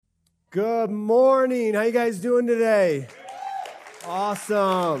Good morning. How you guys doing today?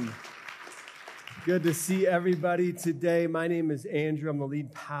 Awesome. Good to see everybody today. My name is Andrew. I'm the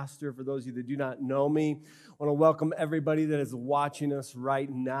lead pastor. For those of you that do not know me, I want to welcome everybody that is watching us right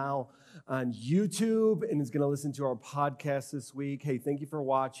now on YouTube and is going to listen to our podcast this week. Hey, thank you for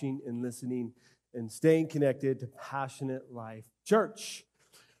watching and listening and staying connected to Passionate Life Church.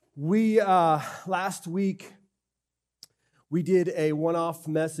 Last week, we did a one-off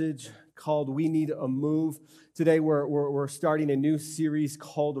message called We Need a Move. Today, we're starting a new series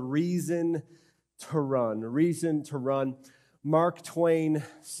called Reason to Run. Reason to Run. Mark Twain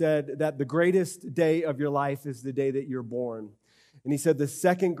said that the greatest day of your life is the day that you're born. And he said the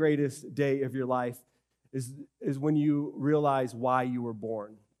second greatest day of your life is when you realize why you were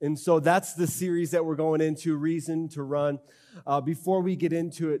born. And so that's the series that we're going into, Reason to Run. Before we get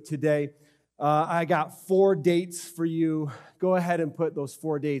into it today, I got 4 dates for you. Go ahead and put those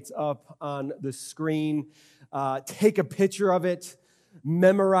 4 dates up on the screen. Take a picture of it,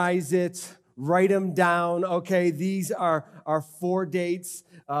 memorize it, write them down. Okay, these are our 4 dates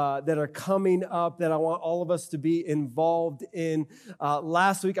that are coming up that I want all of us to be involved in.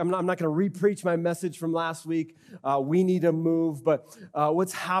 Last week, I'm not going to re-preach my message from last week. We need to move, but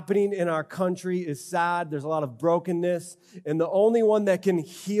what's happening in our country is sad. There's a lot of brokenness, and the only one that can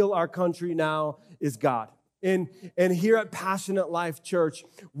heal our country now is God. And here at Passionate Life Church,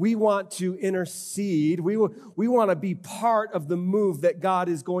 we want to intercede. We want to be part of the move that God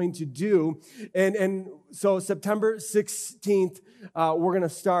is going to do. And so September 16th, we're going to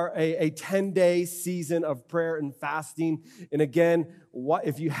start a 10-day season of prayer and fasting. And again,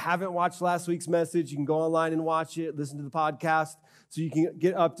 if you haven't watched last week's message, you can go online and watch it, listen to the podcast, so you can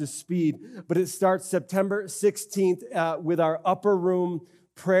get up to speed. But it starts September 16th with our upper room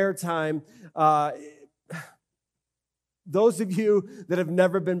prayer time. Those of you that have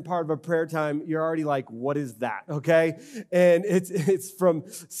never been part of a prayer time, you're already like, what is that? Okay? And it's from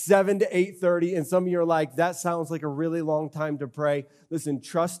 7 to 8:30, and some of you are like, that sounds like a really long time to pray. Listen,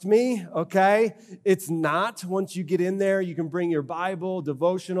 trust me, okay? It's not. Once you get in there, you can bring your Bible,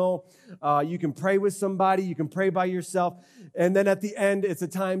 devotional, you can pray with somebody, you can pray by yourself, and then at the end, it's a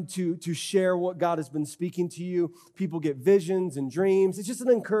time to share what God has been speaking to you. People get visions and dreams. It's just an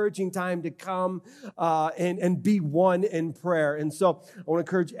encouraging time to come and be one in prayer. And so I want to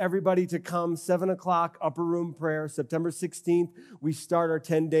encourage everybody to come, 7 o'clock, upper room prayer, September 16th. We start our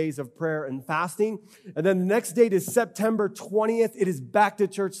 10 days of prayer and fasting. And then the next date is September 20th. It is Back to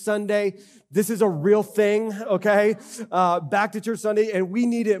Church Sunday. This is a real thing, okay? Back to Church Sunday, and we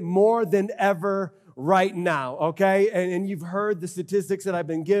need it more than ever right now, okay? And you've heard the statistics that I've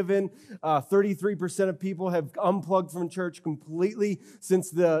been given. 33% of people have unplugged from church completely since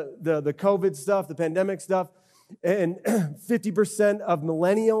the COVID stuff, the pandemic stuff. And 50% of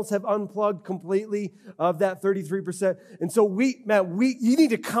millennials have unplugged completely of that 33%. And so you need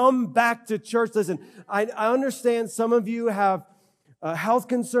to come back to church. Listen, I understand some of you have health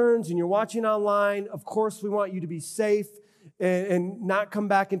concerns and you're watching online. Of course, we want you to be safe and not come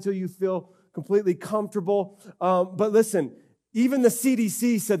back until you feel completely comfortable. But listen, even the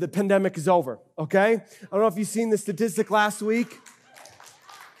CDC said the pandemic is over, okay? I don't know if you've seen the statistic last week,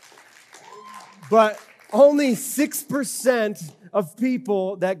 but only 6% of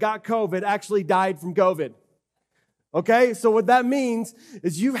people that got COVID actually died from COVID. Okay, so what that means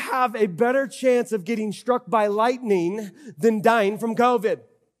is you have a better chance of getting struck by lightning than dying from COVID.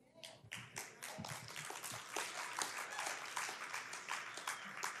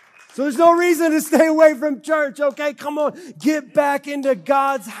 So there's no reason to stay away from church, okay? Come on, get back into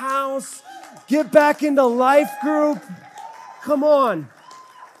God's house. Get back into life group. Come on.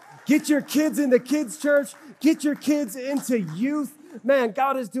 Get your kids into kids' church. Get your kids into youth. Man,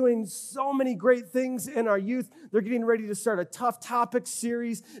 God is doing so many great things in our youth. They're getting ready to start a Tough Topics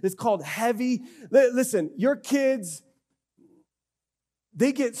series. It's called Heavy. Listen, your kids,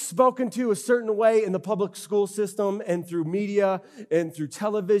 they get spoken to a certain way in the public school system and through media and through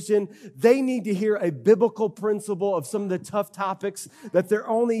television. They need to hear a biblical principle of some of the tough topics that they're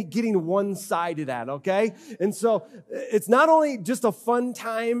only getting one-sided at, okay? And so it's not only just a fun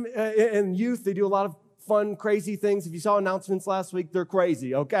time in youth. They do a lot of fun, crazy things. If you saw announcements last week, they're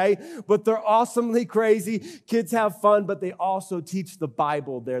crazy, okay? But they're awesomely crazy. Kids have fun, but they also teach the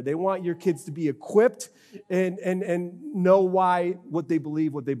Bible there. They want your kids to be equipped and know what they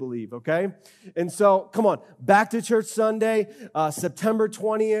believe, okay? And so, come on, Back to Church Sunday, September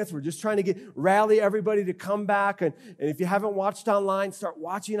 20th. We're just trying to rally everybody to come back. And if you haven't watched online, start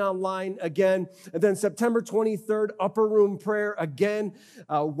watching online again. And then September 23rd, upper room prayer again,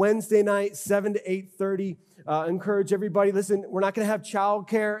 Wednesday night, 7 to 8:30. encourage everybody, listen, we're not going to have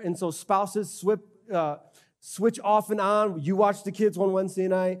childcare, and so spouses switch off and on. You watch the kids one Wednesday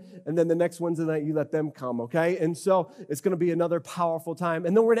night, and then the next Wednesday night, you let them come, okay? And so it's going to be another powerful time.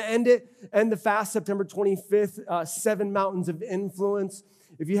 And then we're going to end the fast September 25th, 7 Mountains of Influence.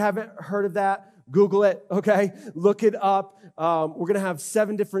 If you haven't heard of that, Google it, okay? Look it up. We're going to have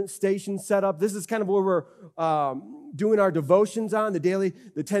 7 different stations set up. This is kind of where we're doing our devotions on, the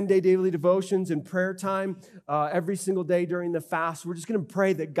 10-day daily devotions and prayer time every single day during the fast. We're just going to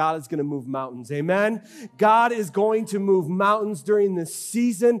pray that God is going to move mountains, amen? God is going to move mountains during this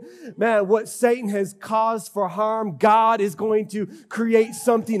season. Man, what Satan has caused for harm, God is going to create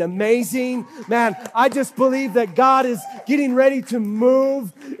something amazing. Man, I just believe that God is getting ready to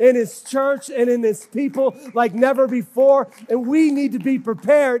move in His church and in His people like never before, and we need to be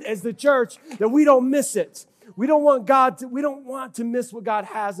prepared as the church that we don't miss it. We don't want to miss what God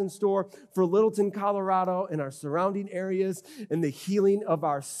has in store for Littleton, Colorado, and our surrounding areas and the healing of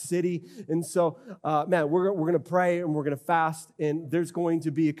our city. And so, man, we're going to pray and we're going to fast, and there's going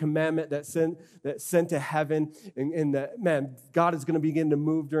to be a commandment that's sent to heaven, and that, man, God is going to begin to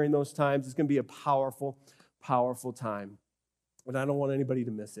move during those times. It's going to be a powerful, powerful time, and I don't want anybody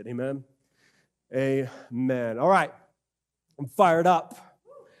to miss it. Amen? Amen. All right, I'm fired up.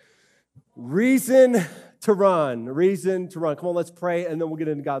 Reason to run. Come on, let's pray, and then we'll get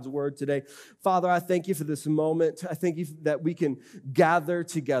into God's word today. Father, I thank you for this moment. I thank you that we can gather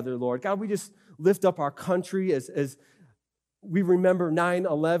together, Lord. God, we just lift up our country as we remember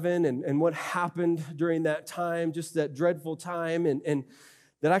 9/11 and what happened during that time, just that dreadful time, and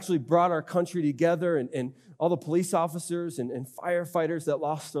that actually brought our country together, and all the police officers and firefighters that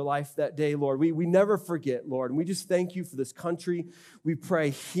lost their life that day, Lord. We never forget, Lord, and we just thank you for this country. We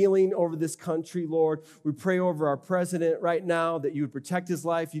pray healing over this country, Lord. We pray over our president right now that you would protect his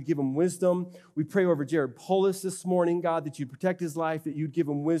life, you'd give him wisdom. We pray over Jared Polis this morning, God, that you'd protect his life, that you'd give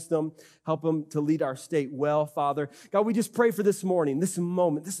him wisdom, help him to lead our state well, Father. God, we just pray for this morning, this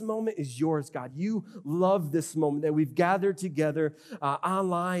moment. This moment is yours, God. You love this moment that we've gathered together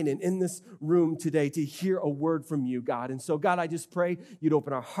online and in this room today to hear a word from you, God. And so, God, I just pray you'd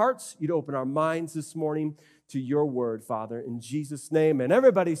open our hearts, you'd open our minds this morning to your word, Father, in Jesus' name. And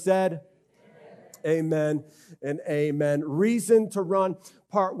everybody said, amen and amen. Reason to run.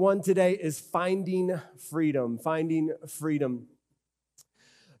 Part 1 today is finding freedom. Finding freedom.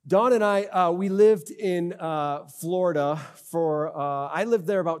 Dawn and I, we lived in Florida for, I lived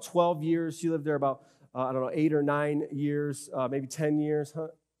there about 12 years. She lived there about, 8 or 9 years, maybe 10 years. Huh?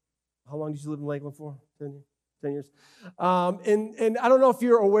 How long did you live in Lakeland for? 10 years. And I don't know if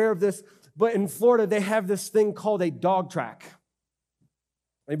you're aware of this, but in Florida, they have this thing called a dog track.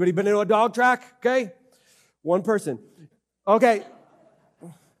 Anybody been to a dog track? Okay. One person. Okay.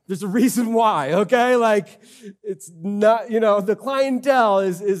 There's a reason why, okay? Like, it's not, the clientele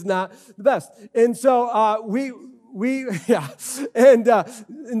is not the best. And so yeah.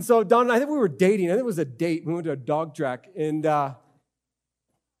 And so Don and I think we were dating. I think it was a date. We went to a dog track, and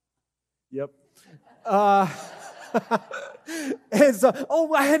yep. And so,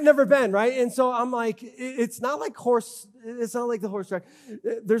 I had never been, right? And so I'm like, it's not like the horse track.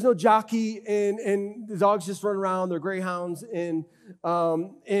 There's no jockey, and the dogs just run around. They're greyhounds, and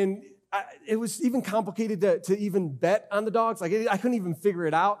it was even complicated to even bet on the dogs. Like, I couldn't even figure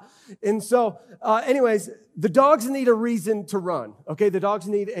it out. And so, anyways, the dogs need a reason to run, okay? The dogs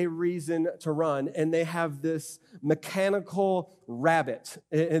need a reason to run, and they have this mechanical rabbit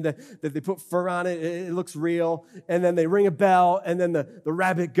that they put fur on it. It looks real, and then they ring a bell, and then the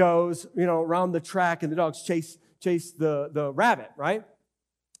rabbit goes, around the track, and the dogs chase the rabbit, right?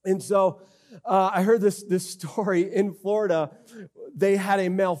 And so I heard this story in Florida. They had a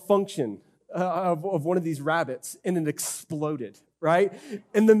malfunction of one of these rabbits, and it exploded, right?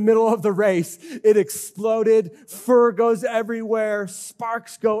 In the middle of the race, it exploded. Fur goes everywhere.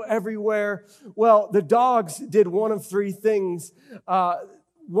 Sparks go everywhere. Well, the dogs did one of 3 things.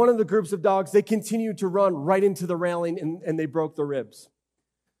 One of the groups of dogs, they continued to run right into the railing, and they broke the ribs.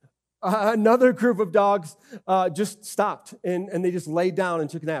 Another group of dogs just stopped, and they just laid down and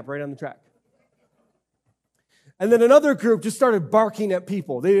took a nap right on the track. And then another group just started barking at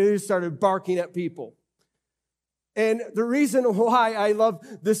people. They just started barking at people. And the reason why I love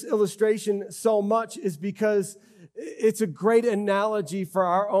this illustration so much is because it's a great analogy for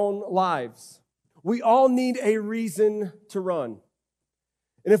our own lives. We all need a reason to run.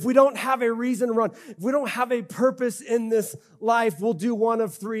 And if we don't have a reason to run, if we don't have a purpose in this life, we'll do one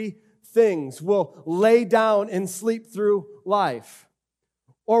of 3 things. We'll lay down and sleep through life.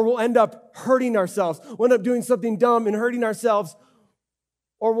 Or we'll end up hurting ourselves. We'll end up doing something dumb and hurting ourselves.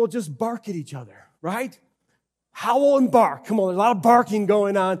 Or we'll just bark at each other, right? Howl and bark. Come on, there's a lot of barking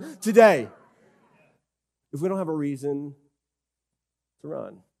going on today. If we don't have a reason to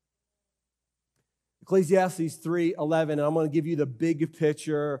run. Ecclesiastes 3:11, and I'm going to give you the big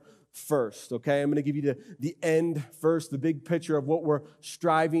picture first, okay? I'm going to give you the end first, the big picture of what we're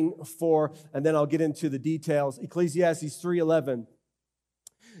striving for, and then I'll get into the details. Ecclesiastes 3:11.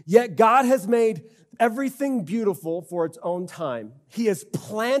 Yet God has made everything beautiful for its own time. He has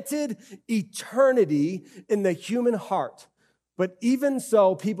planted eternity in the human heart. But even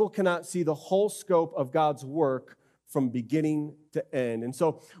so, people cannot see the whole scope of God's work from beginning to end. And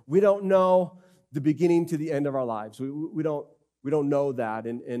so we don't know the beginning to the end of our lives. We don't know that.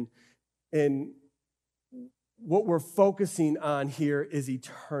 And what we're focusing on here is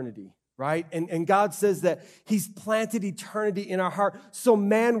eternity, right? And God says that He's planted eternity in our heart so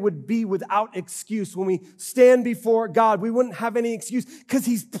man would be without excuse. When we stand before God, we wouldn't have any excuse because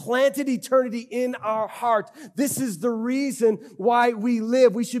He's planted eternity in our heart. This is the reason why we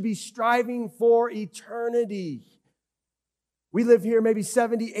live. We should be striving for eternity. We live here maybe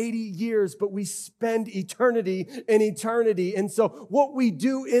 70, 80 years, but we spend eternity in eternity. And so what we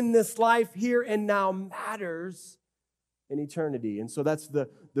do in this life here and now matters in eternity. And so that's the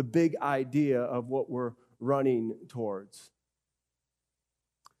big idea of what we're running towards.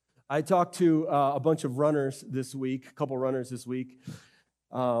 I talked to a bunch of runners this week, a couple runners this week,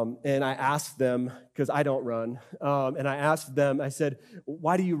 and I asked them, because I don't run, and I asked them, I said,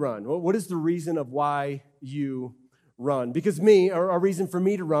 why do you run? What is the reason of why you run? Because a reason for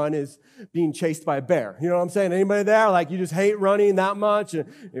me to run is being chased by a bear. You know what I'm saying? Anybody there? Like, you just hate running that much?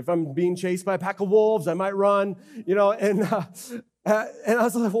 If I'm being chased by a pack of wolves, I might run, and I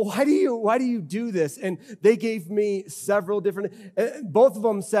was like, well, why do you do this? And they gave me several different, both of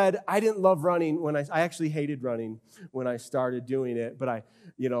them said, I didn't love running I actually hated running when I started doing it, but I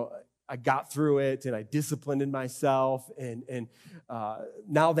got through it and I disciplined myself, and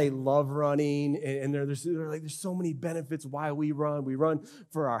now they love running, and there's so many benefits why we run. We run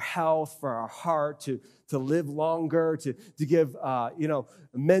for our health, for our heart, to live longer, to give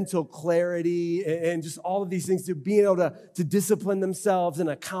mental clarity, and just all of these things, to being able to discipline themselves and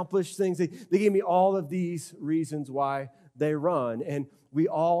accomplish things. They gave me all of these reasons why they run, and we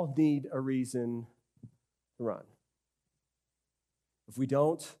all need a reason to run. If we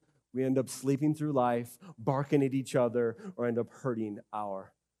don't, we end up sleeping through life, barking at each other, or end up hurting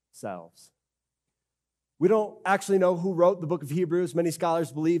ourselves. We don't actually know who wrote the book of Hebrews. Many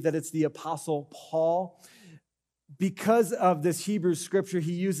scholars believe that it's the Apostle Paul. Because of this Hebrew scripture,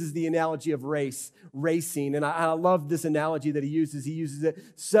 he uses the analogy of racing. And I love this analogy that he uses. He uses it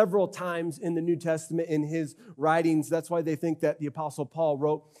several times in the New Testament in his writings. That's why they think that the Apostle Paul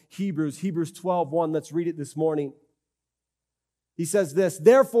wrote Hebrews. Hebrews 12:1. Let's read it this morning. He says this,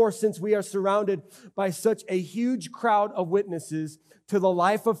 therefore, since we are surrounded by such a huge crowd of witnesses to the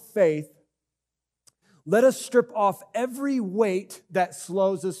life of faith, let us strip off every weight that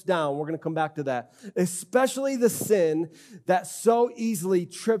slows us down. We're going to come back to that. Especially the sin that so easily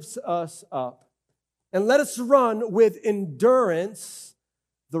trips us up. And let us run with endurance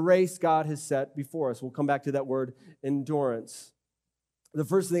the race God has set before us. We'll come back to that word endurance. The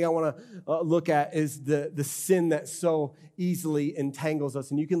first thing I want to look at is the sin that so easily entangles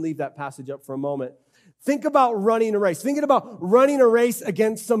us. And you can leave that passage up for a moment. Think about running a race. Thinking about running a race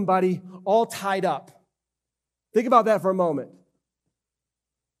against somebody all tied up. Think about that for a moment.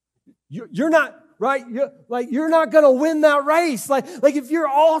 You're not, right? You're not going to win that race. Like if you're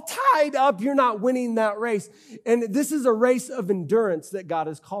all tied up, you're not winning that race. And this is a race of endurance that God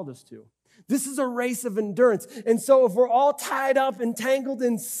has called us to. This is a race of endurance. And so if we're all tied up and tangled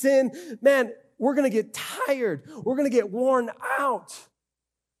in sin, man, we're going to get tired. We're going to get worn out.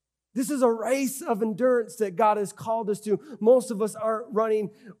 This is a race of endurance that God has called us to. Most of us aren't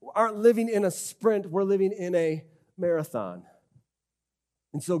living in a sprint. We're living in a marathon.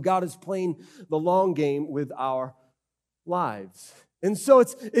 And so God is playing the long game with our lives. And so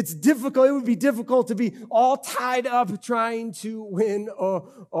it's difficult. It would be difficult to be all tied up trying to win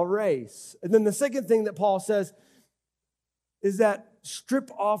a race. And then the second thing that Paul says is that strip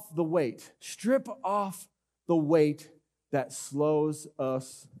off the weight. Strip off the weight that slows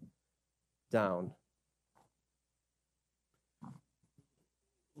us down.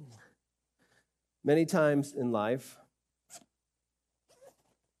 Many times in life,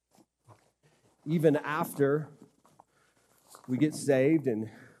 even after we get saved and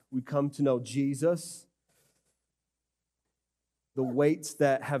we come to know Jesus, the weights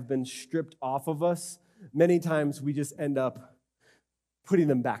that have been stripped off of us, many times we just end up putting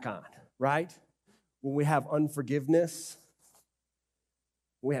them back on, right? When we have unforgiveness,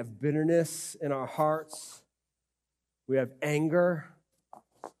 we have bitterness in our hearts, We have anger,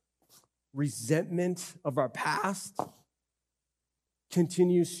 resentment of our past,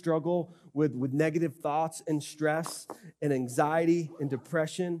 continued struggle with negative thoughts and stress and anxiety and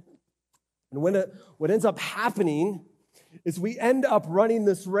depression. And what ends up happening is we end up running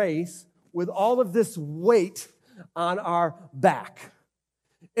this race with all of this weight on our back.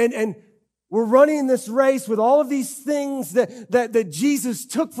 And we're running this race with all of these things that Jesus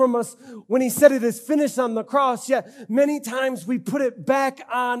took from us when he said it is finished on the cross. Yet many times we put it back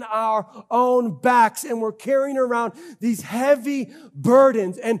on our own backs and we're carrying around these heavy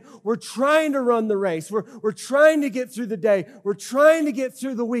burdens and we're trying to run the race. We're trying to get through the day. We're trying to get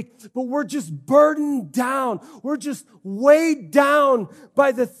through the week, but we're just burdened down. We're just weighed down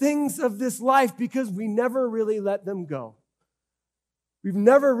by the things of this life because we never really let them go. We've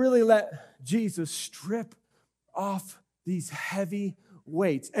never really let Jesus strip off these heavy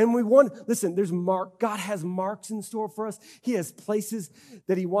weights. And listen, God has marks in store for us. He has places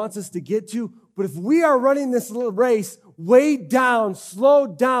that he wants us to get to. But if we are running this little race weighed down,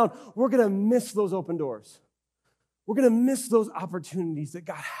 slowed down, we're going to miss those open doors. We're going to miss those opportunities that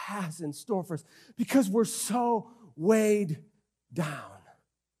God has in store for us because we're so weighed down.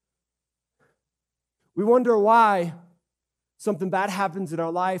 We wonder why something bad happens in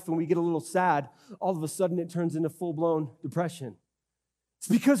our life and we get a little sad. All of a sudden it turns into full-blown depression. It's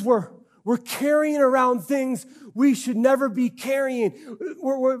because we're carrying around things we should never be carrying.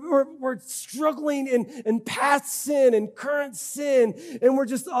 We're struggling in past sin and current sin, and we're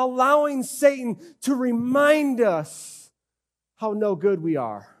just allowing Satan to remind us how no good we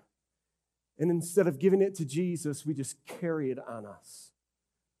are. And instead of giving it to Jesus, we just carry it on us.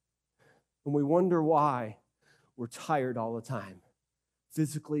 And we wonder why we're tired all the time.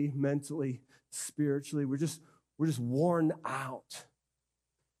 Physically, mentally, spiritually. We're just worn out.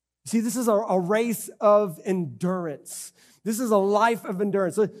 See, this is a race of endurance. This is a life of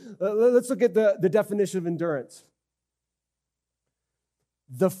endurance. Let's look at the definition of endurance.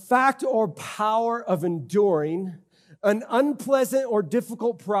 The fact or power of enduring an unpleasant or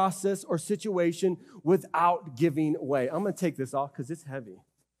difficult process or situation without giving way. I'm going to take this off because it's heavy.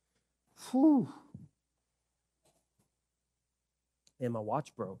 Whew. And my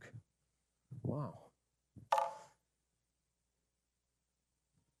watch broke. Wow.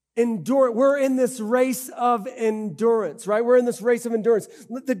 We're in this race of endurance, right? We're in this race of endurance.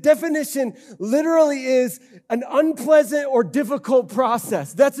 The definition literally is an unpleasant or difficult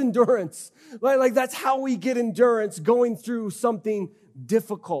process. That's endurance. Like that's how we get endurance, going through something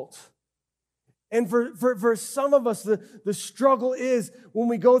difficult. And for some of us, the struggle is when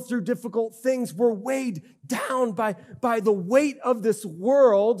we go through difficult things, we're weighed down by the weight of this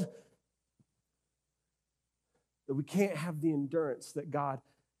world that we can't have the endurance that God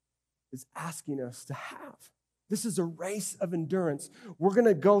is asking us to have. This is a race of endurance. We're going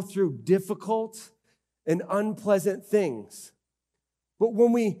to go through difficult and unpleasant things. But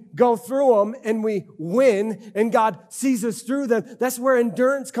when we go through them and we win and God sees us through them, that's where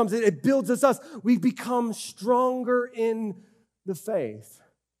endurance comes in. It builds us up. We become stronger in the faith.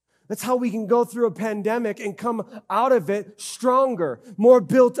 That's how we can go through a pandemic and come out of it stronger, more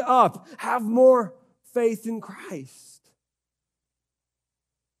built up, have more faith in Christ.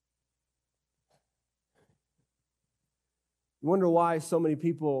 You wonder why so many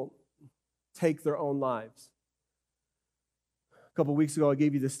people take their own lives. A couple of weeks ago, I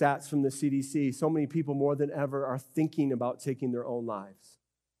gave you the stats from the CDC. So many people more than ever are thinking about taking their own lives.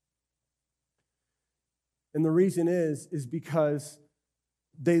 And the reason is because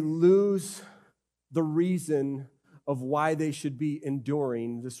they lose the reason of why they should be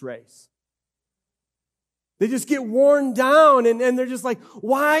enduring this race. They just get worn down and they're just like,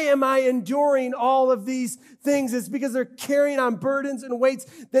 why am I enduring all of these things? It's because they're carrying on burdens and weights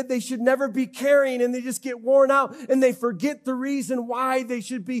that they should never be carrying, and they just get worn out and they forget the reason why they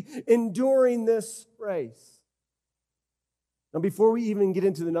should be enduring this race. Now, before we even get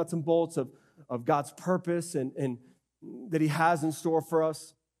into the nuts and bolts of God's purpose and that he has in store for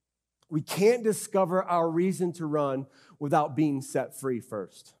us, we can't discover our reason to run without being set free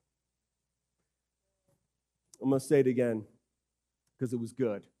first. I'm going to say it again because it was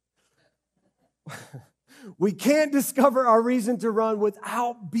good. We can't discover our reason to run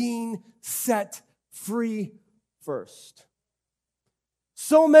without being set free first.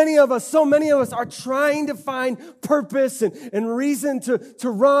 So many of us are trying to find purpose and reason to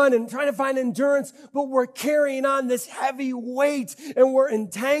run and trying to find endurance, but we're carrying on this heavy weight and we're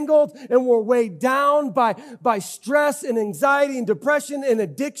entangled and we're weighed down by stress and anxiety and depression and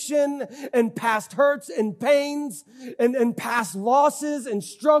addiction and past hurts and pains and past losses and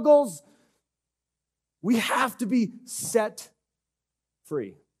struggles. We have to be set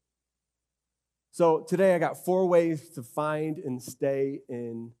free. So today I got 4 ways to find and stay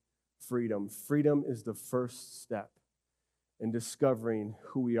in freedom. Freedom is the first step in discovering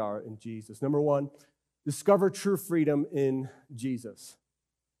who we are in Jesus. Number 1, discover true freedom in Jesus.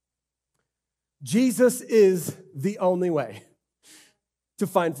 Jesus is the only way to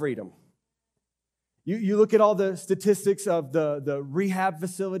find freedom. You look at all the statistics of the rehab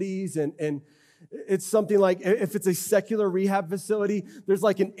facilities, and it's something like, if it's a secular rehab facility, there's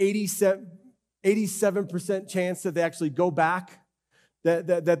like an 87% chance that they actually go back,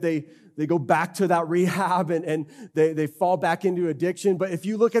 that they go back to that rehab and they fall back into addiction. But if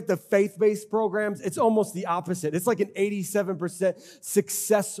you look at the faith-based programs, it's almost the opposite. It's like an 87%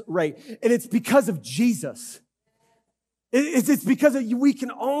 success rate. And it's because of Jesus. It's because we can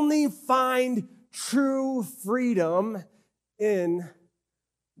only find true freedom in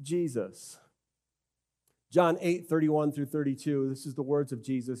Jesus. John 8:31-32, this is the words of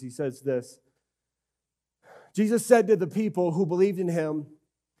Jesus. He says this. Jesus said to the people who believed in him,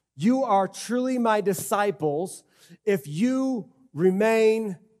 "You are truly my disciples if you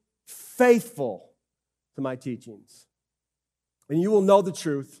remain faithful to my teachings. And you will know the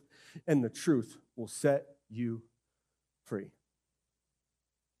truth, and the truth will set you free."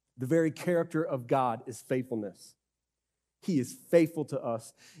 The very character of God is faithfulness. He is faithful to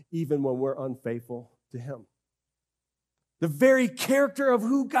us even when we're unfaithful to him. The very character of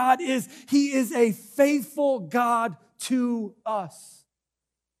who God is, he is a faithful God to us.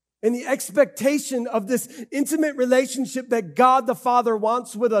 And the expectation of this intimate relationship that God the Father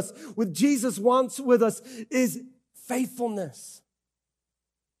wants with us, with Jesus wants with us, is faithfulness.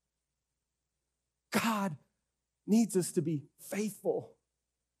 God needs us to be faithful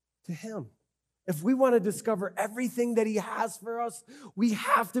to him. If we want to discover everything that he has for us, we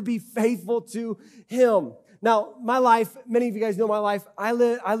have to be faithful to him. Now, my life, many of you guys know my life, I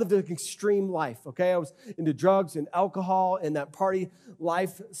lived an extreme life, okay? I was into drugs and alcohol and that party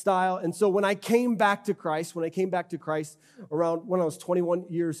lifestyle. And so when I came back to Christ around when I was 21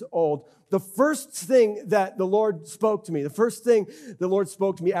 years old, the first thing the Lord spoke to me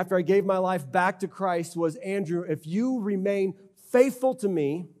after I gave my life back to Christ was, "Andrew, if you remain faithful to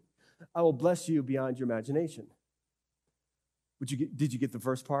me, I will bless you beyond your imagination." Did you get the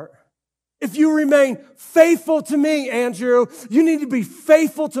first part? If you remain faithful to me, Andrew, you need to be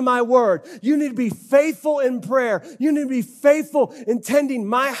faithful to my word. You need to be faithful in prayer. You need to be faithful in tending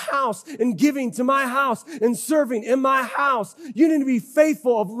my house and giving to my house and serving in my house. You need to be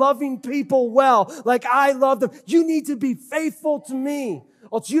faithful of loving people well like I love them. You need to be faithful to me,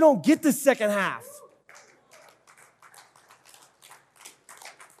 or else you don't get the second half.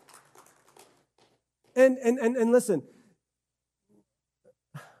 And listen,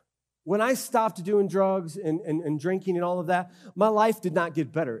 when I stopped doing drugs and drinking and all of that, my life did not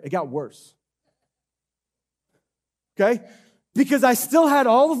get better. It got worse. Okay? Because I still had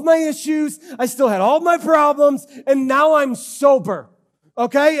all of my issues, I still had all of my problems, and now I'm sober.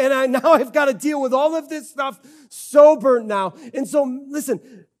 Okay? And now I've got to deal with all of this stuff sober now. And so,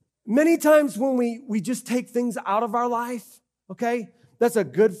 listen, many times when we just take things out of our life, okay, that's a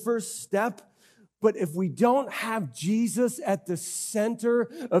good first step. But if we don't have Jesus at the center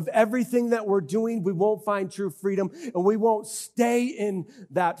of everything that we're doing, we won't find true freedom, and we won't stay in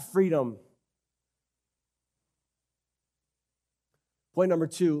that freedom. Point number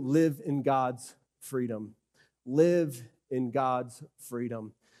 2, live in God's freedom. Live in God's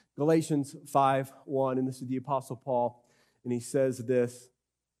freedom. Galatians 5:1, and this is the Apostle Paul, and he says this: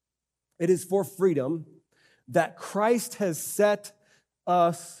 "It is for freedom that Christ has set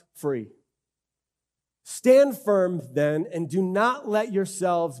us free. Stand firm then, and do not let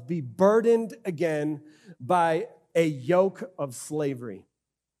yourselves be burdened again by a yoke of slavery."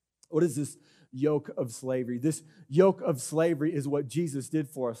 What is this yoke of slavery? This yoke of slavery is what Jesus did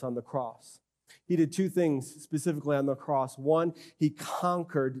for us on the cross. He did 2 things specifically on the cross. 1, he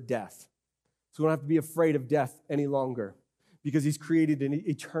conquered death. So we don't have to be afraid of death any longer, because he's created an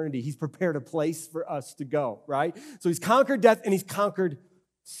eternity. He's prepared a place for us to go, right? So he's conquered death and he's conquered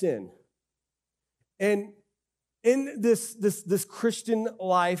sin. And in this Christian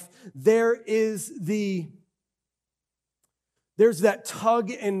life, there's that tug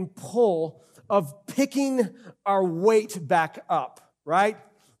and pull of picking our weight back up, right?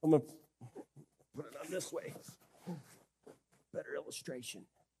 I'm going to put it on this way. Better illustration.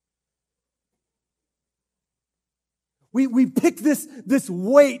 We pick this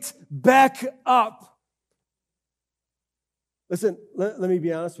weight back up. Listen, let me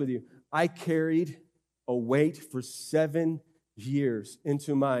be honest with you. I carried a weight for 7 years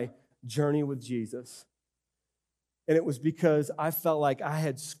into my journey with Jesus. And it was because I felt like I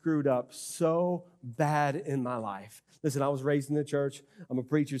had screwed up so bad in my life. Listen, I was raised in the church. I'm a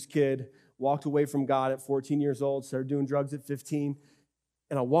preacher's kid. Walked away from God at 14 years old. Started doing drugs at 15.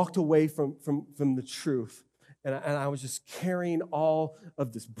 And I walked away from the truth. And I was just carrying all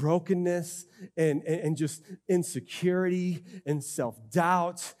of this brokenness and just insecurity and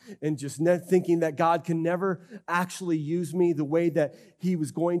self-doubt and just thinking that God can never actually use me the way that he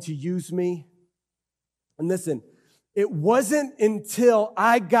was going to use me. And listen, it wasn't until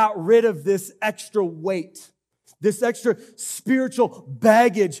I got rid of this extra weight, this extra spiritual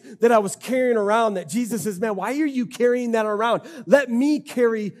baggage that I was carrying around, that Jesus says, man, why are you carrying that around? Let me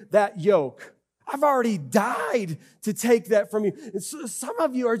carry that yoke. I've already died to take that from you. And so some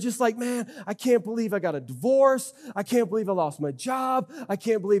of you are just like, man, I can't believe I got a divorce. I can't believe I lost my job. I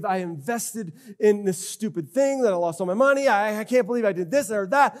can't believe I invested in this stupid thing that I lost all my money. I can't believe I did this or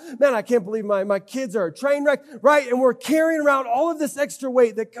that. Man, I can't believe my kids are a train wreck, right? And we're carrying around all of this extra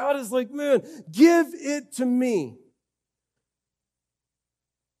weight that God is like, man, give it to me.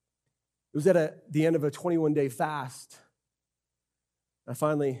 It was at the end of a 21-day fast.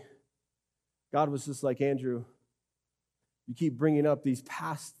 God was just like, Andrew, you keep bringing up these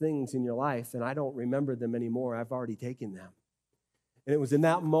past things in your life, and I don't remember them anymore. I've already taken them. And it was in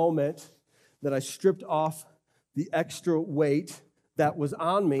that moment that I stripped off the extra weight that was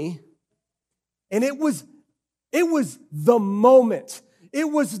on me. And it was the moment. It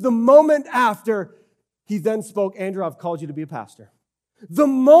was the moment after he then spoke, Andrew, I've called you to be a pastor. The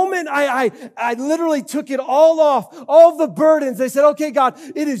moment I literally took it all off, all the burdens. They said, okay, God,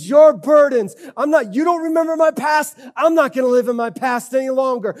 it is your burdens. You don't remember my past. I'm not going to live in my past any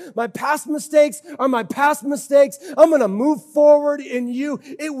longer. My past mistakes are my past mistakes. I'm going to move forward in you.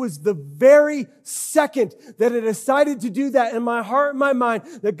 It was the very second that I decided to do that in my heart and my mind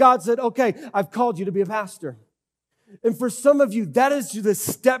that God said, okay, I've called you to be a pastor. And for some of you, that is the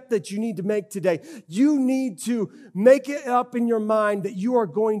step that you need to make today. You need to make it up in your mind that you are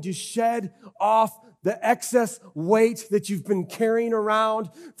going to shed off the excess weight that you've been carrying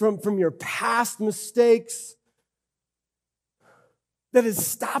around from your past mistakes that is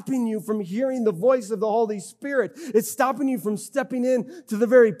stopping you from hearing the voice of the Holy Spirit. It's stopping you from stepping in to the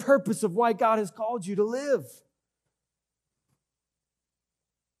very purpose of why God has called you to live.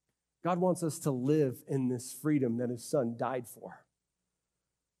 God wants us to live in this freedom that his son died for.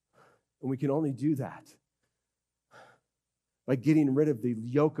 And we can only do that by getting rid of the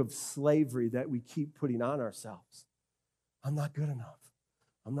yoke of slavery that we keep putting on ourselves. I'm not good enough.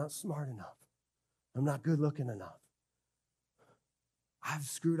 I'm not smart enough. I'm not good looking enough. I've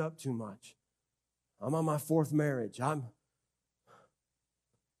screwed up too much. I'm on my fourth marriage. We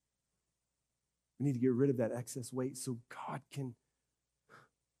need to get rid of that excess weight so God can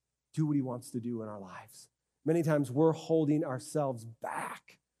do what he wants to do in our lives. Many times we're holding ourselves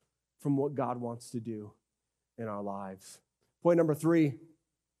back from what God wants to do in our lives. Point number 3,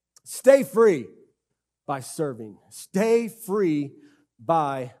 stay free by serving. Stay free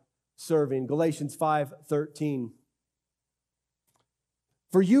by serving. Galatians 5:13.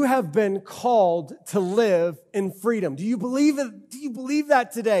 For you have been called to live in freedom. Do you believe it? Do you believe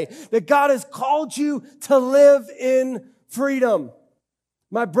that today? That God has called you to live in freedom?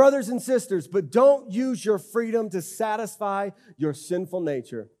 My brothers and sisters, but don't use your freedom to satisfy your sinful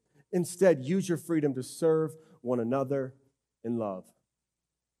nature. Instead, use your freedom to serve one another in love.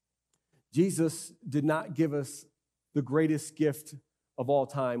 Jesus did not give us the greatest gift of all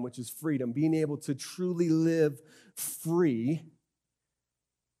time, which is freedom, being able to truly live free,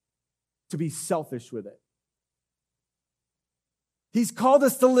 to be selfish with it. He's called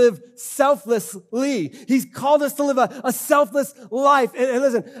us to live selflessly. He's called us to live a selfless life. And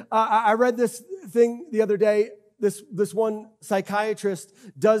listen, I read this thing the other day. This one psychiatrist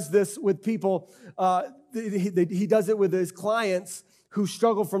does this with people. He does it with his clients who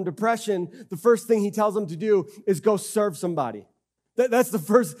struggle from depression. The first thing he tells them to do is go serve somebody. That's the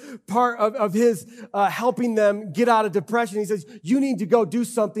first part of his helping them get out of depression. He says, you need to go do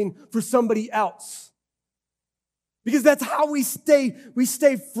something for somebody else. Because that's how we stay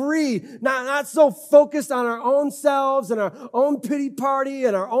free, not so focused on our own selves and our own pity party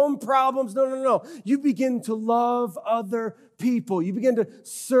and our own problems. No. You begin to love other people. You begin to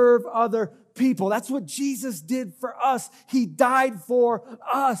serve other people. That's what Jesus did for us. He died for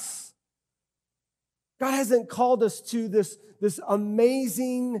us. God hasn't called us to this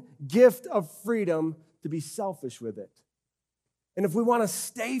amazing gift of freedom to be selfish with it. And if we want to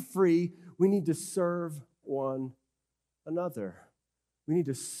stay free, we need to serve one another. We need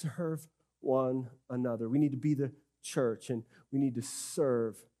to serve one another. We need to be the church, and we need to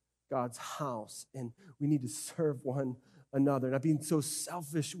serve God's house, and we need to serve one another. Not being so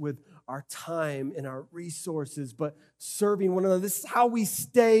selfish with our time and our resources, but serving one another. This is how we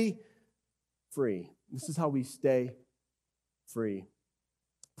stay free. This is how we stay free.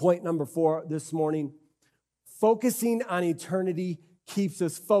 Point number 4 this morning, focusing on eternity keeps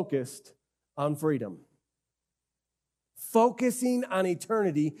us focused on freedom. Focusing on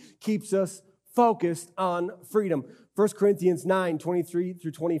eternity keeps us focused on freedom. 1 Corinthians 9, 23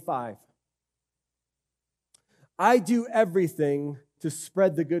 through 25. I do everything to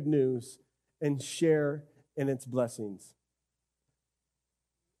spread the good news and share in its blessings.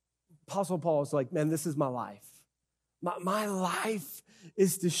 Apostle Paul is like, man, this is my life. My life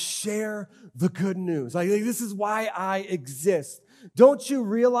is to share the good news. Like, this is why I exist. Don't you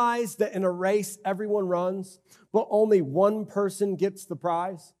realize that in a race, everyone runs, but only one person gets the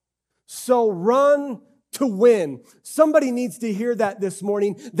prize? So run to win. Somebody needs to hear that this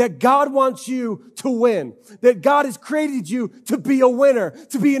morning, that God wants you to win, that God has created you to be a winner,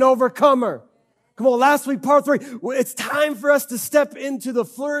 to be an overcomer. Come on, last week, part 3, it's time for us to step into the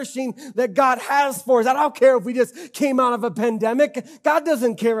flourishing that God has for us. I don't care if we just came out of a pandemic. God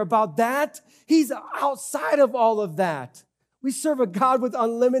doesn't care about that. He's outside of all of that. We serve a God with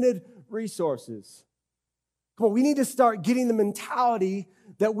unlimited resources. Come on, we need to start getting the mentality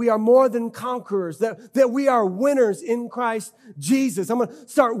that we are more than conquerors, that we are winners in Christ Jesus. I'm going to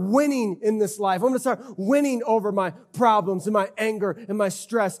start winning in this life. I'm going to start winning over my problems and my anger and my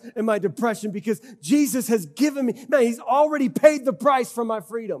stress and my depression because Jesus has given me, man, he's already paid the price for my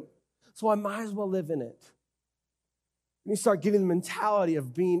freedom. So I might as well live in it. You start getting the mentality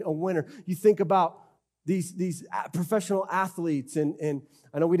of being a winner. You think about these professional athletes, and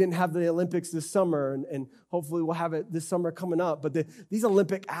I know we didn't have the Olympics this summer, and hopefully we'll have it this summer coming up, but these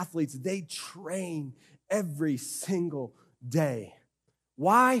Olympic athletes, they train every single day.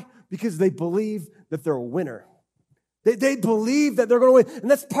 Why? Because they believe that they're a winner. They believe that they're going to win. And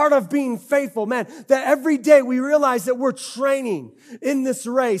that's part of being faithful, man. That every day we realize that we're training in this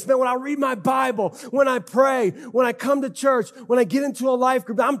race. Man, when I read my Bible, when I pray, when I come to church, when I get into a life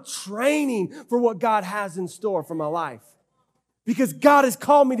group, I'm training for what God has in store for my life. Because God has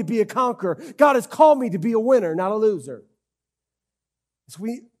called me to be a conqueror. God has called me to be a winner, not a loser. So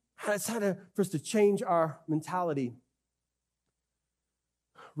it's time for us to change our mentality.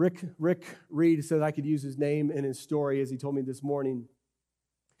 Rick Reed said I could use his name in his story as he told me this morning.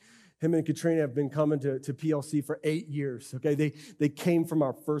 Him and Katrina have been coming to PLC for 8 years, okay? They came from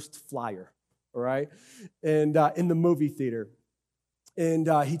our first flyer, all right? And in the movie theater. And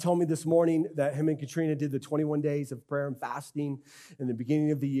he told me this morning that him and Katrina did the 21 days of prayer and fasting in the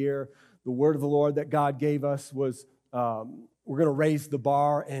beginning of the year. The word of the Lord that God gave us was we're going to raise the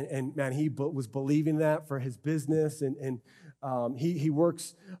bar. And man, he was believing that for his business. And he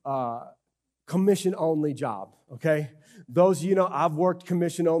works commission-only job, okay? Those of you know, I've worked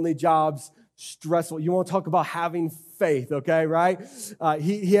commission-only jobs, stressful. You want to talk about having faith, okay, right?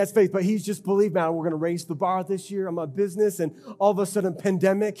 He has faith, but he's just believed, man, we're going to raise the bar this year on my business, and all of a sudden,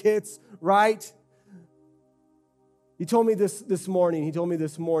 pandemic hits, right? He told me this morning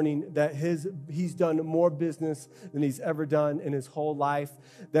that he's done more business than he's ever done in his whole life,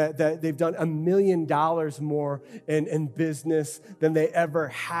 that they've done $1 million more in business than they ever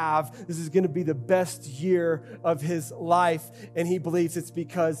have. This is going to be the best year of his life, and he believes it's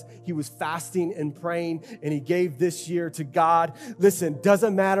because he was fasting and praying, and he gave this year to God. Listen,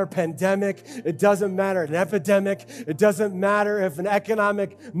 doesn't matter pandemic, it doesn't matter an epidemic, it doesn't matter if an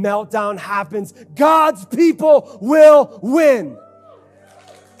economic meltdown happens, God's people will win.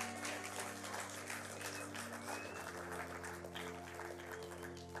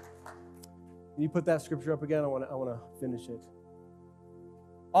 Can you put that scripture up again? I want to finish it.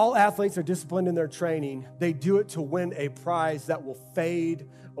 All athletes are disciplined in their training. They do it to win a prize that will fade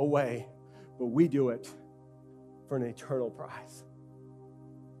away, but we do it for an eternal prize.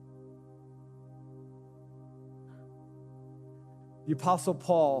 The Apostle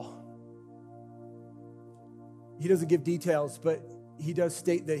Paul, he doesn't give details, but he does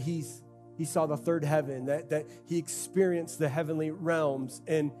state that he saw the third heaven, that he experienced the heavenly realms.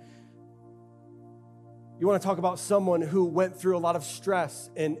 And you want to talk about someone who went through a lot of stress,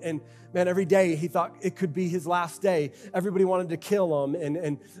 and man, every day he thought it could be his last day. Everybody wanted to kill him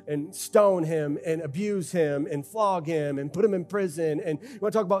and stone him and abuse him and flog him and put him in prison. And you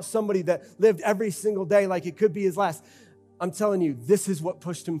want to talk about somebody that lived every single day like it could be his last. I'm telling you, this is what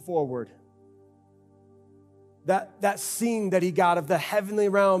pushed him forward. That scene that he got of the heavenly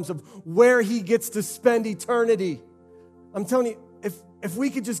realms, of where he gets to spend eternity. I'm telling you, if we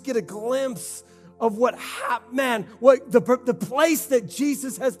could just get a glimpse of what the place that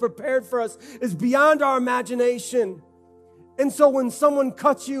Jesus has prepared for us is beyond our imagination. And so when someone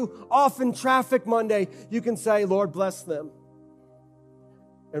cuts you off in traffic Monday, you can say, Lord, bless them,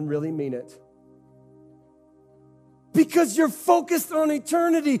 and really mean it. Because you're focused on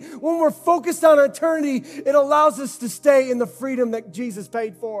eternity. When we're focused on eternity, it allows us to stay in the freedom that Jesus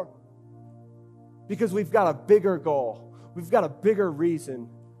paid for. Because we've got a bigger goal. We've got a bigger reason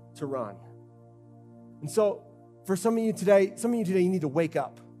to run. And so, for some of you today, you need to wake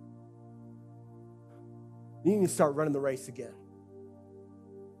up. You need to start running the race again.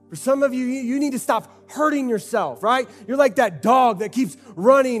 For some of you, you need to stop hurting yourself, right? You're like that dog that keeps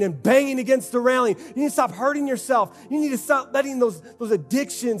running and banging against the railing. You need to stop hurting yourself. You need to stop letting those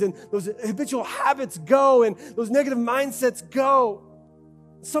addictions and those habitual habits go and those negative mindsets go.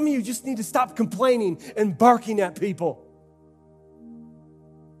 Some of you just need to stop complaining and barking at people.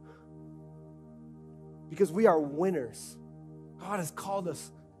 Because we are winners. God has called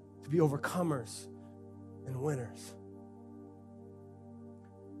us to be overcomers and winners.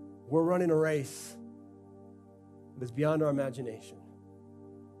 We're running a race that is beyond our imagination.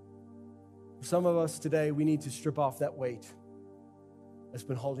 For some of us today, we need to strip off that weight that's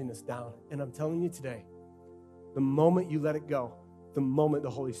been holding us down. And I'm telling you today, the moment you let it go, the moment the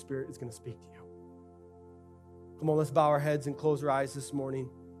Holy Spirit is going to speak to you. Come on, let's bow our heads and close our eyes this morning.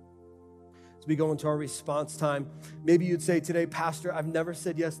 As we go into our response time, maybe you'd say today, Pastor, I've never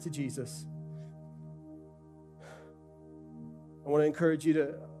said yes to Jesus. I want to encourage you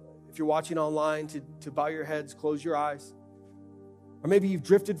to, if you're watching online, to bow your heads, close your eyes. Or maybe you've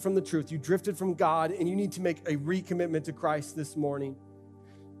drifted from the truth, you drifted from God, and you need to make a recommitment to Christ this morning.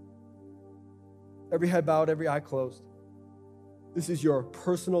 Every head bowed, every eye closed. This is your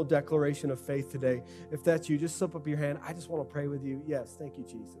personal declaration of faith today. If that's you, just slip up your hand. I just want to pray with you. Yes, thank you,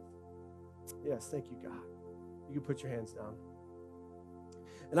 Jesus. Yes, thank you, God. You can put your hands down.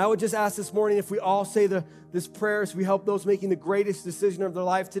 And I would just ask this morning if we all say this prayer as we help those making the greatest decision of their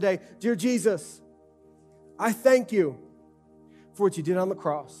life today. Dear Jesus, I thank you for what you did on the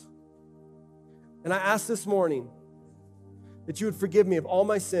cross. And I ask this morning that you would forgive me of all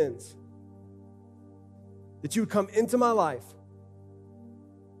my sins, that you would come into my life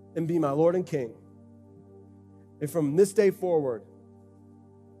and be my Lord and King. And from this day forward,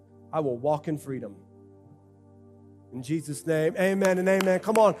 I will walk in freedom. In Jesus' name, amen and amen.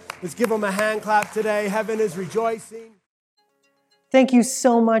 Come on, let's give them a hand clap today. Heaven is rejoicing. Thank you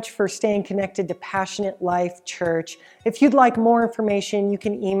so much for staying connected to Passionate Life Church. If you'd like more information, you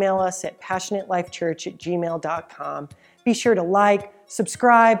can email us at passionatelifechurch@gmail.com. Be sure to like,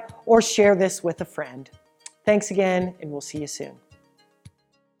 subscribe, or share this with a friend. Thanks again, and we'll see you soon.